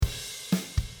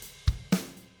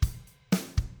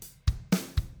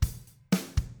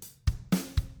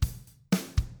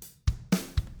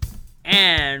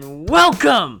and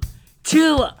welcome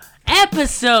to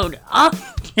episode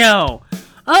Ocho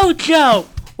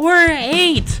or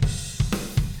 8.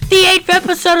 The 8th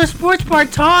episode of Sports Bar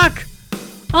Talk.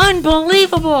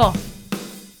 Unbelievable.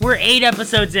 We're 8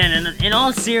 episodes in, and in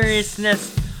all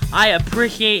seriousness, I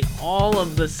appreciate all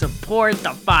of the support, the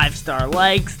 5-star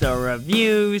likes, the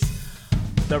reviews,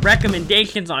 the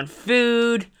recommendations on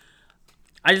food.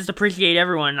 I just appreciate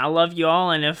everyone. I love you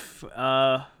all, and if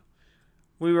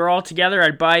we were all together,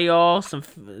 I'd buy you all some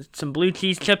blue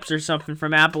cheese chips or something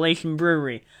from Appalachian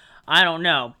Brewery. I don't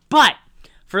know. But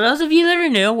for those of you that are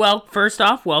new, well, first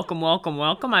off, welcome.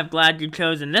 I'm glad you've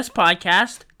chosen this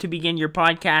podcast to begin your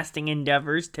podcasting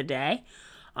endeavors today.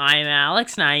 I'm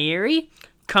Alex Nairi,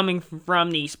 coming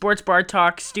from the Sports Bar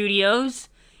Talk studios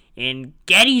in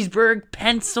Gettysburg,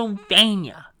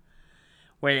 Pennsylvania.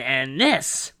 And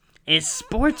this is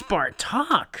Sports Bar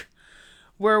Talk,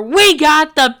 where we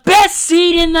got the best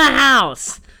seat in the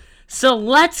house. So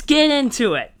let's get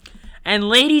into it. And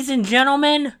ladies and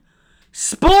gentlemen,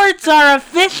 sports are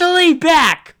officially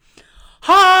back.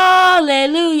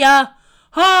 Hallelujah.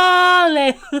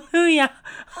 Hallelujah.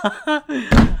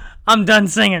 I'm done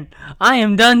singing. I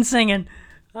am done singing.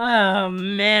 Oh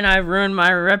man, I've ruined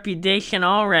my reputation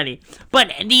already. But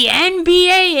the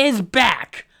NBA is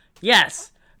back.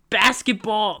 Yes,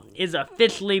 basketball is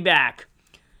officially back.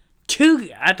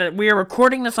 We are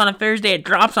recording this on a Thursday. It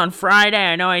drops on Friday.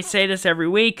 I know I say this every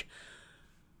week.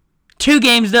 2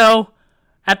 games, though,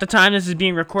 at the time this is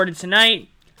being recorded tonight.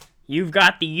 You've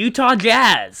got the Utah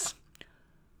Jazz,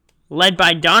 led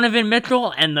by Donovan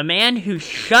Mitchell and the man who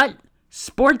shut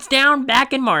sports down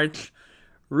back in March,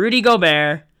 Rudy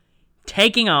Gobert,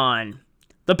 taking on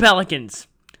the Pelicans,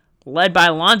 led by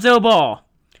Lonzo Ball,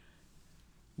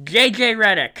 JJ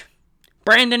Redick,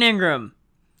 Brandon Ingram,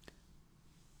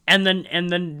 and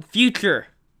the future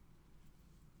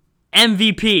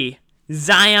MVP,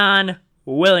 Zion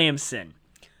Williamson.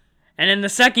 And in the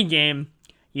second game,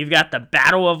 you've got the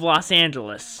Battle of Los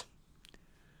Angeles.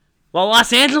 Well,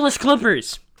 Los Angeles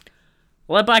Clippers,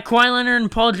 led by Kawhi Leonard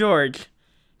and Paul George,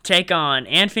 take on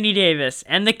Anthony Davis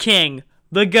and the King,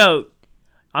 the GOAT.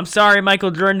 I'm sorry,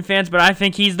 Michael Jordan fans, but I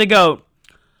think he's the GOAT.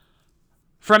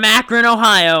 From Akron,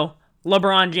 Ohio,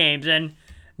 LeBron James. And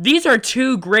these are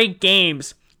 2 great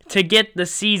games to get the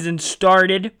season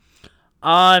started.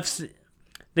 The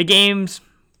games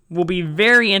will be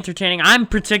very entertaining. I'm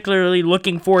particularly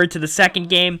looking forward to the second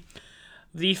game.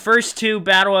 The first 2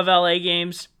 Battle of LA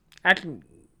games, actually,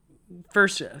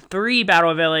 first 3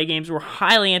 Battle of LA games were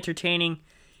highly entertaining.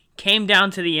 Came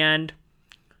down to the end.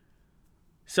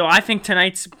 So I think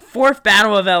tonight's 4th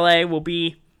Battle of LA will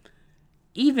be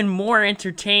even more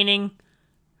entertaining.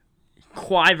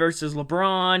 Kawhi versus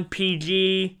LeBron,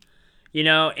 PG. You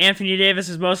know, Anthony Davis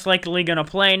is most likely going to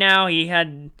play now.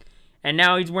 And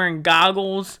now he's wearing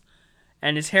goggles,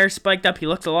 and his hair spiked up. He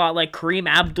looks a lot like Kareem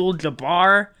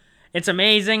Abdul-Jabbar. It's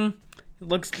amazing. He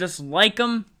looks just like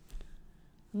him.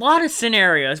 A lot of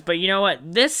scenarios, but you know what?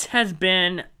 This has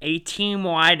been a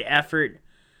team-wide effort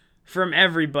from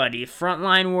everybody.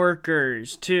 Frontline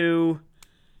workers to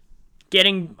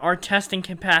getting our testing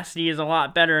capacity is a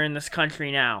lot better in this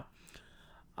country now.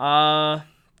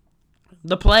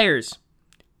 The players.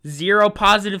 0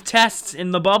 positive tests in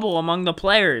the bubble among the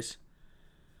players.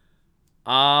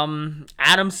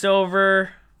 Adam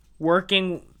Silver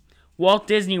working Walt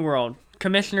Disney World.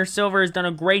 Commissioner Silver has done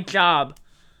a great job.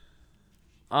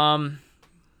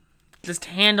 Just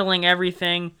handling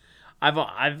everything.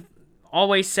 I've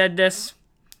always said this,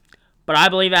 but I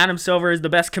believe Adam Silver is the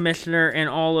best commissioner in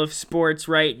all of sports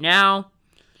right now.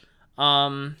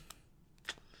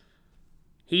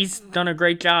 He's done a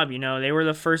great job, you know. They were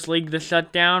the first league to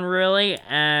shut down, really,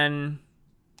 and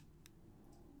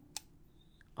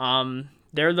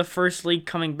they're the first league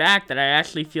coming back that I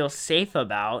actually feel safe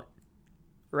about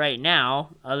right now,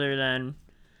 other than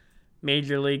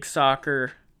Major League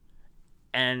Soccer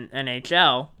and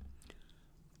NHL.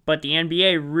 But the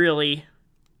NBA really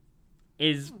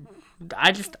is,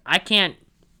 I can't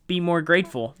be more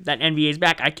grateful that NBA is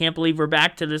back. I can't believe we're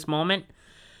back to this moment.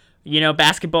 You know,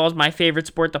 basketball is my favorite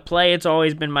sport to play. It's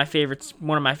always been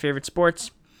one of my favorite sports.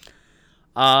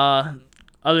 Other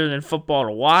than football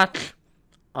to watch.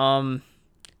 So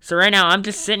right now, I'm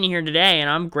just sitting here today, and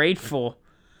I'm grateful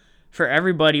for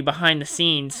everybody behind the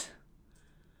scenes.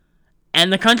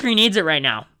 And the country needs it right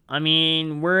now. I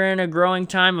mean, we're in a growing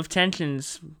time of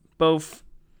tensions, both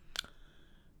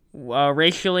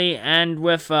racially and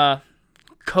with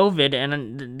COVID,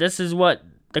 and this is what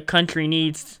the country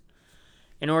needs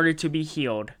in order to be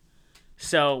healed.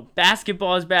 So,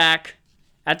 basketball is back.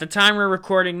 At the time we're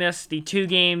recording this, the 2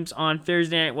 games on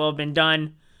Thursday night will have been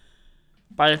done.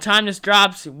 By the time this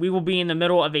drops, we will be in the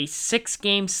middle of a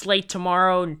 6-game slate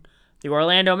tomorrow. The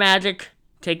Orlando Magic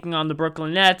taking on the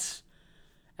Brooklyn Nets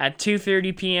at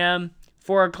 2:30 p.m.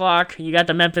 4 o'clock, you got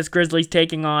the Memphis Grizzlies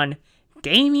taking on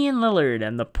Damian Lillard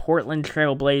and the Portland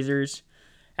Trail Blazers.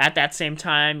 At that same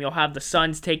time, you'll have the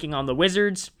Suns taking on the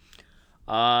Wizards.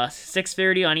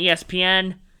 6:30 on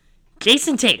ESPN,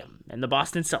 Jason Tatum and the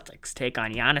Boston Celtics take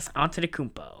on Giannis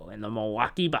Antetokounmpo and the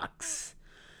Milwaukee Bucks.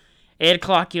 8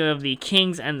 o'clock, you have the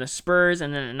Kings and the Spurs.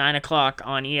 And then at 9 o'clock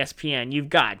on ESPN, you've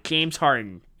got James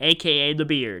Harden, a.k.a. The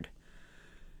Beard,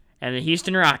 and the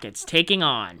Houston Rockets taking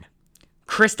on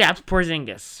Kristaps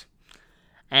Porzingis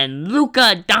and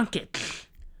Luka Doncic,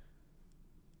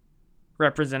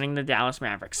 representing the Dallas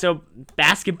Mavericks. So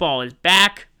basketball is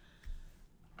back.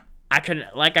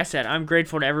 Like I said, I'm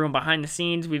grateful to everyone behind the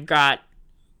scenes. We've got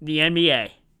the NBA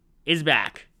is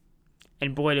back,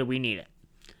 and boy, do we need it.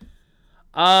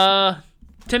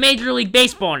 To Major League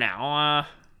Baseball now.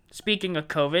 Speaking of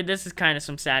COVID, this is kind of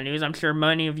some sad news. I'm sure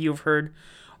many of you have heard.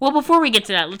 Well, before we get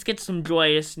to that, let's get some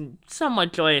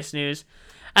somewhat joyous news.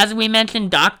 As we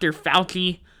mentioned, Dr.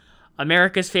 Fauci,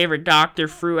 America's favorite doctor,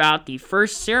 threw out the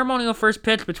ceremonial first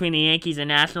pitch between the Yankees and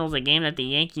Nationals, a game that the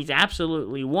Yankees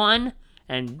absolutely won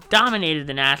and dominated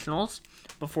the Nationals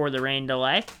before the rain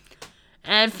delay.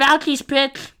 And Fauci's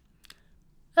pitch,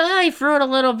 he threw it a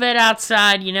little bit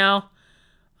outside,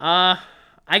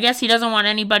 I guess he doesn't want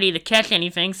anybody to catch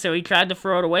anything, so he tried to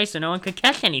throw it away so no one could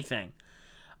catch anything.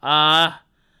 I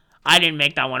didn't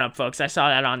make that one up, folks. I saw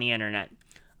that on the internet.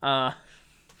 But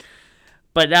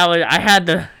I had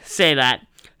to say that.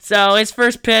 So his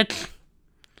first pitch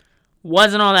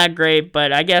wasn't all that great,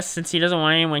 but I guess since he doesn't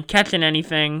want anyone catching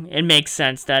anything, it makes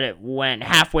sense that it went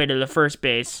halfway to the first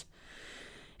base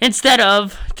instead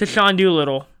of to Sean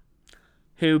Doolittle,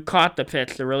 who caught the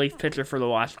pitch, the relief pitcher for the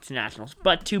Washington Nationals.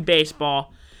 But to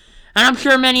baseball, and I'm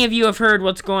sure many of you have heard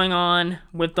what's going on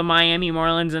with the Miami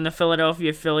Marlins and the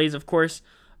Philadelphia Phillies. Of course,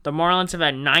 the Marlins have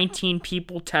had 19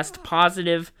 people test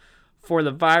positive for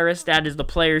the virus. That is the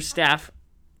players, staff,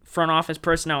 front office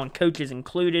personnel, and coaches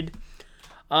included.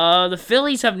 The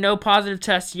Phillies have no positive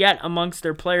tests yet amongst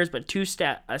their players, but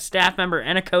a staff member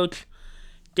and a coach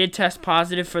did test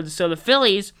positive so the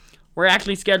Phillies were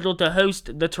actually scheduled to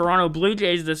host the Toronto Blue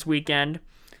Jays this weekend.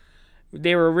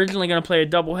 They were originally going to play a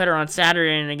doubleheader on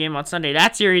Saturday and a game on Sunday.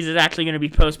 That series is actually going to be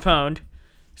postponed,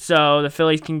 so the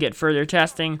Phillies can get further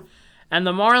testing. And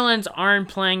the Marlins aren't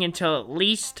playing until at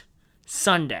least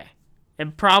Sunday.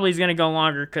 It probably is going to go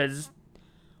longer because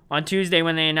on Tuesday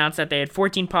when they announced that they had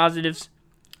 14 positives,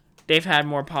 they've had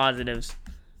more positives.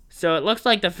 So it looks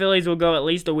like the Phillies will go at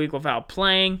least a week without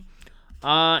playing.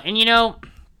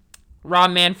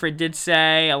 Rob Manfred did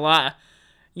say a lot.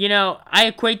 I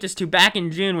equate this to back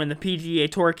in June when the PGA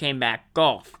Tour came back,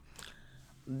 golf.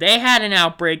 They had an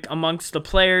outbreak amongst the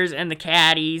players and the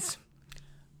caddies.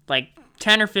 Like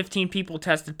 10 or 15 people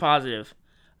tested positive.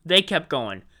 They kept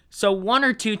going. So 1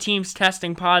 or 2 teams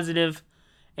testing positive,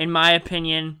 in my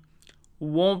opinion,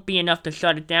 won't be enough to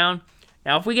shut it down.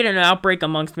 Now, if we get an outbreak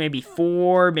amongst maybe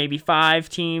 4, maybe 5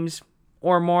 teams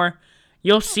or more,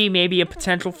 you'll see maybe a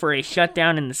potential for a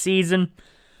shutdown in the season.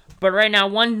 But right now,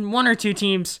 one or 2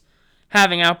 teams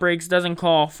having outbreaks doesn't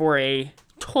call for a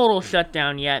total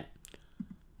shutdown yet.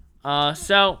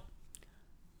 So,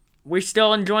 we're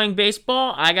still enjoying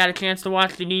baseball. I got a chance to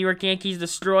watch the New York Yankees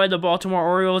destroy the Baltimore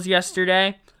Orioles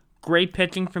yesterday. Great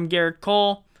pitching from Garrett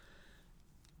Cole.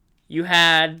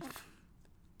 I'm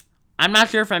not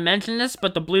sure if I mentioned this,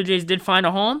 but the Blue Jays did find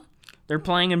a home. They're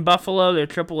playing in Buffalo, their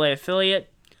AAA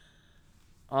affiliate.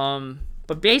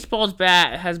 But baseball's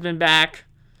has been back.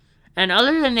 And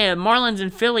other than the Marlins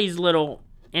and Phillies little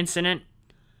incident,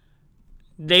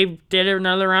 they did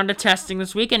another round of testing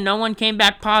this week, and no one came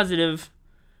back positive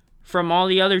from all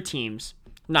the other teams,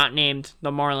 not named the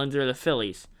Marlins or the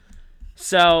Phillies.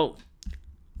 So,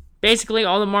 basically,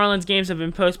 all the Marlins games have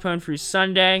been postponed through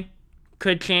Sunday.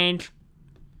 Could change.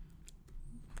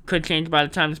 Could change by the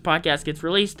time this podcast gets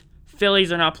released.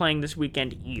 Phillies are not playing this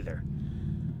weekend either.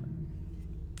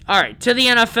 Alright, to the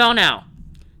NFL now.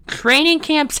 Training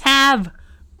camps have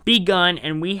begun,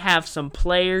 and we have some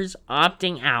players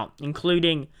opting out,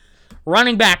 including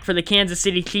running back for the Kansas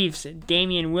City Chiefs,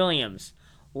 Damian Williams.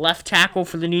 Left tackle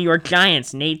for the New York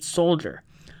Giants, Nate Soldier.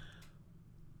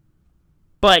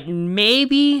 But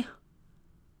maybe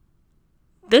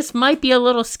this might be a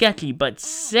little sketchy, but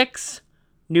 6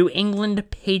 New England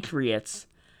Patriots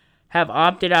have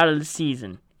opted out of the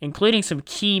season, including some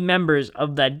key members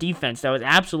of that defense that was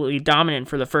absolutely dominant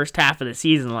for the first half of the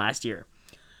season last year.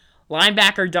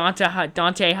 Linebacker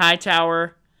Dante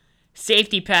Hightower,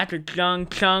 safety Patrick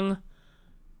Chung.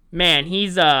 Man,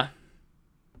 he's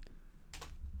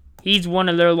He's one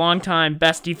of their longtime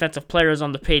best defensive players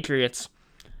on the Patriots.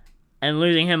 And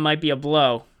losing him might be a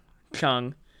blow,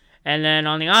 Chung. And then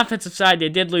on the offensive side, they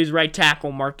did lose right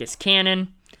tackle Marcus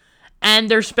Cannon. And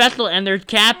their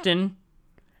captain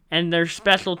and their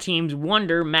special teams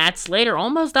wonder, Matt Slater,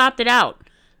 almost opted out,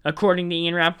 according to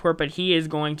Ian Rappaport, but he is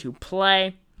going to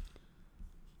play.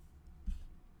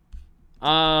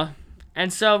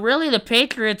 And so really the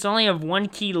Patriots only have one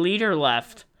key leader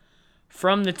left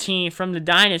from the team, from the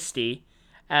dynasty,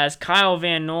 as Kyle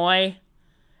Van Noy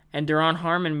and Duron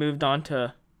Harmon moved on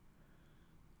to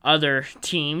other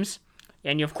teams.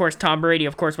 And, of course, Tom Brady,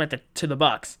 of course, went to the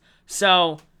Bucs.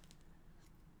 So,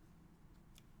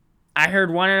 I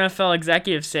heard one NFL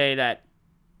executive say that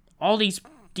all these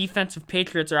defensive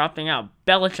Patriots are opting out.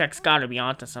 Belichick's got to be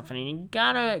onto something.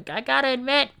 And I gotta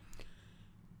admit,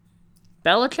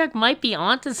 Belichick might be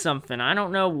onto something. I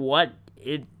don't know what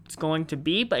it's going to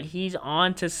be, but he's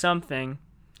onto something.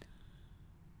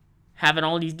 Having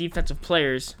all these defensive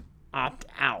players opt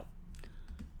out.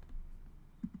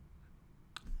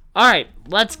 Alright,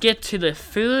 let's get to the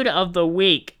food of the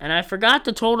week. And I forgot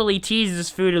to totally tease this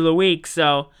food of the week,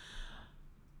 so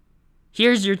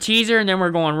here's your teaser, and then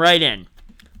we're going right in.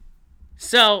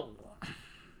 So,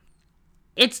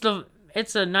 it's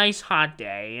a nice hot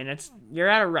day, and you're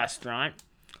at a restaurant,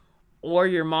 or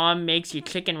your mom makes you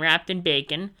chicken wrapped in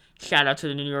bacon. Shout out to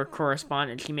the New York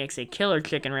correspondent. She makes a killer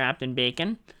chicken wrapped in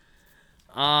bacon.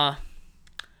 And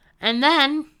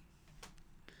then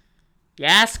you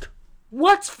ask,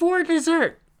 what's for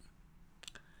dessert?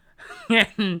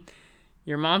 And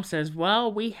your mom says,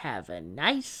 well, we have a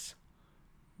nice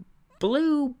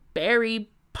blueberry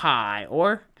pie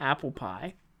or apple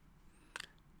pie.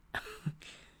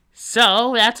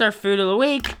 So, that's our food of the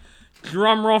week.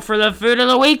 Drum roll for the food of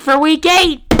the week for week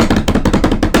 8.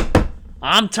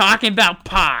 I'm talking about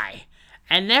pie.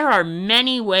 And there are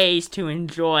many ways to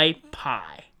enjoy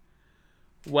pie.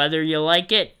 Whether you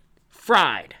like it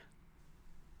fried,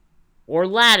 or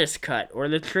lattice cut, or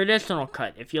the traditional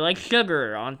cut, if you like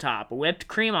sugar on top, whipped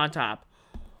cream on top.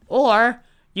 Or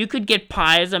you could get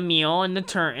pie as a meal in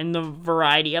the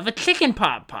variety of a chicken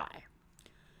pot pie.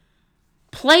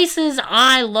 Places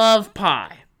I love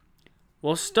pie.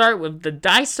 We'll start with the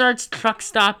Dysart's Truck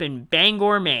Stop in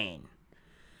Bangor, Maine.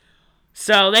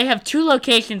 So they have 2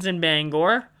 locations in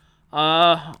Bangor,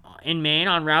 in Maine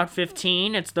on Route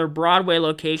 15. It's their Broadway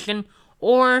location,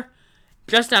 or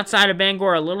just outside of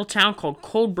Bangor, a little town called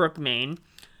Coldbrook, Maine.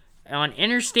 On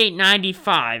Interstate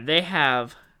 95, they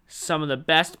have some of the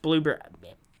best blueberry.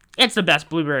 It's the best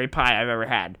blueberry pie I've ever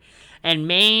had. And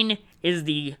Maine is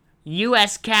the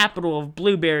U.S. capital of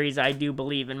blueberries, I do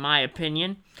believe, in my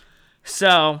opinion.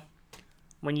 So,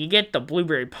 when you get the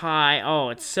blueberry pie, oh,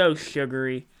 it's so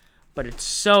sugary, but it's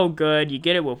so good. You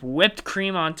get it with whipped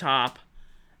cream on top,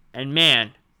 and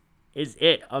man, is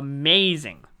it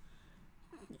amazing.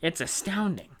 It's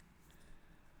astounding.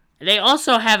 They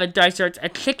also have at Dysart's a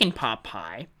chicken pot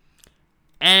pie,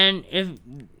 and if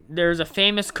there's a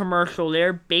famous commercial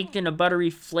there, baked in a buttery,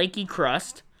 flaky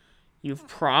crust. You've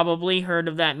probably heard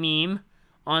of that meme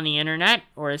on the internet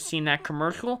or have seen that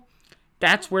commercial.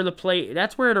 That's where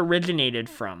it originated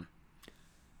from.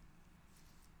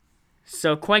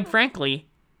 So, quite frankly,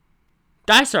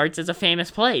 Dysart's is a famous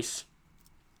place.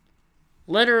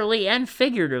 Literally and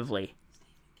figuratively.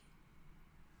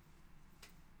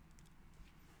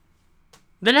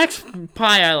 The next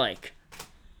pie I like,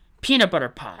 peanut butter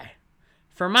pie.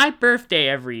 For my birthday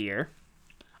every year,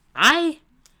 I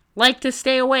like to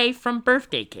stay away from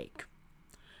birthday cake.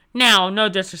 Now, no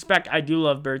disrespect, I do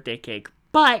love birthday cake,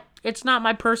 but it's not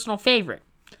my personal favorite.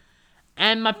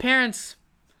 And my parents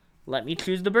let me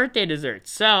choose the birthday dessert,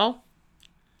 so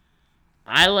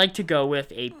I like to go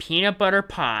with a peanut butter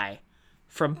pie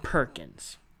from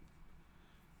Perkins.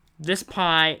 This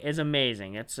pie is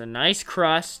amazing. It's a nice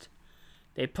crust.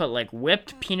 They put like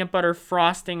whipped peanut butter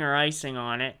frosting or icing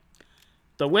on it.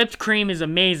 The whipped cream is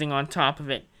amazing on top of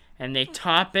it, and they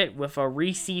top it with a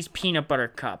Reese's peanut butter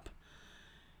cup.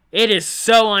 It is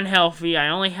so unhealthy. I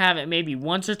only have it maybe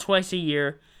once or twice a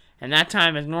year, and that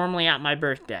time is normally at my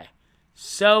birthday.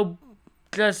 So,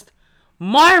 just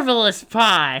marvelous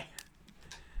pie.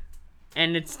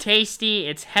 And it's tasty,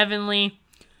 it's heavenly.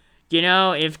 You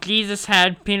know, if Jesus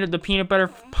had the peanut butter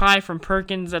pie from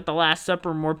Perkins at the Last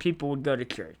Supper, more people would go to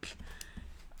church.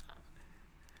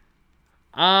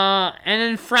 And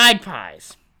then fried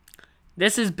pies.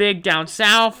 This is big down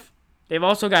south. They've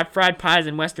also got fried pies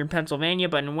in western Pennsylvania,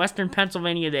 but in western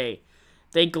Pennsylvania,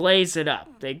 they glaze it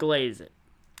up. They glaze it.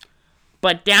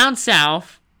 But down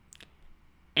south,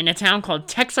 in a town called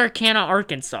Texarkana,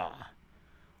 Arkansas,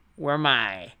 where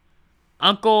my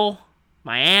uncle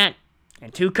my aunt,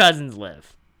 and 2 cousins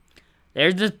live.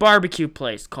 There's this barbecue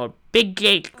place called Big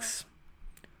Gake's.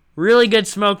 Really good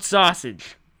smoked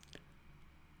sausage.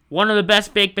 One of the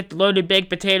best loaded baked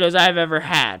potatoes I've ever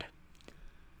had.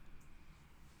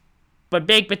 But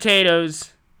baked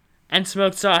potatoes and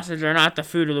smoked sausage are not the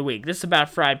food of the week. This is about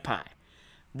fried pie.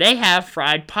 They have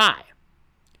fried pie.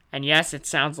 And yes, it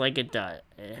sounds like it does.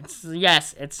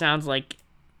 It sounds like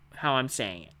how I'm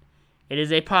saying it. It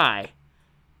is a pie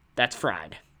that's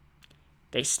fried.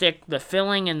 They stick the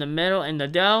filling in the middle in the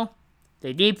dough.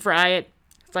 They deep fry it.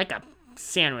 It's like a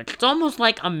sandwich. It's almost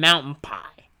like a mountain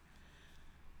pie.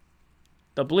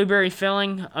 The blueberry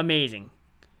filling, amazing.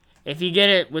 If you get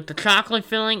it with the chocolate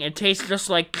filling, it tastes just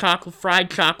like fried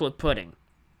chocolate pudding.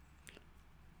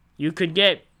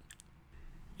 It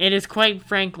is quite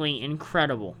frankly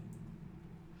incredible.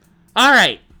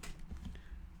 Alright.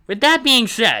 With that being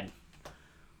said,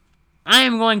 I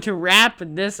am going to wrap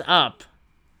this up.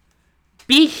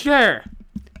 Be sure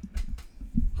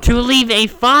to leave a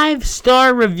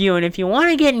 5-star review, and if you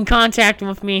want to get in contact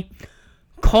with me,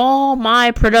 call my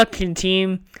production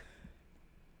team,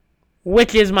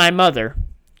 which is my mother.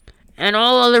 And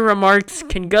all other remarks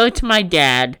can go to my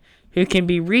dad, who can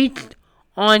be reached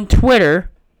on Twitter,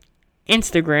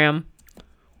 Instagram,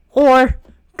 or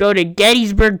go to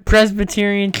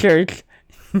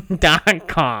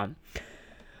GettysburgPresbyterianChurch.com.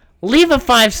 Leave a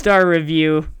 5-star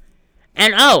review.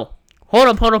 And hold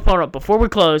up. Before we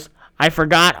close, I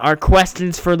forgot our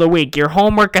questions for the week. Your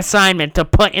homework assignment to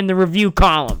put in the review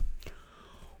column.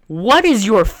 What is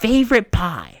your favorite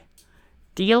pie?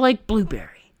 Do you like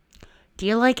blueberry? Do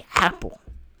you like apple?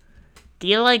 Do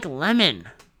you like lemon?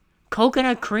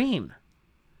 Coconut cream?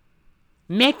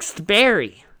 Mixed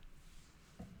berry?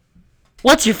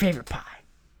 What's your favorite pie?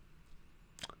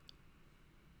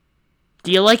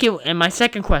 Do you like it? And my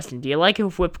second question, do you like it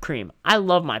with whipped cream? I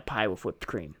love my pie with whipped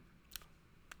cream.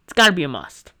 It's got to be a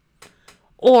must.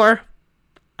 Or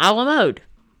a la mode,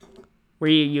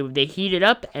 where they heat it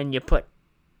up and you put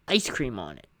ice cream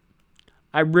on it.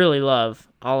 I really love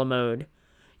a la mode.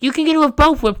 You can get it with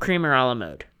both whipped cream or a la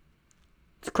mode.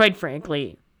 It's quite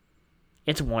frankly,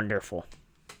 it's wonderful.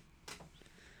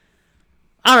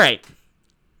 Alright.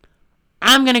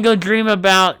 I'm going to go dream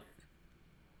about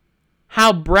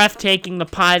how breathtaking the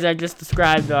pies I just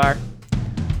described are.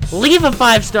 Leave a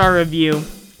 5-star review.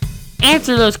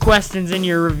 Answer those questions in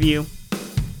your review.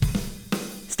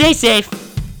 Stay safe.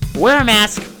 Wear a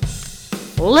mask.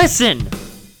 Listen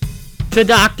to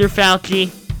Dr. Fauci.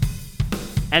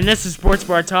 And this is Sports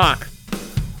Bar Talk,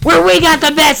 where we got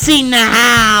the best seat in the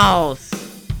house.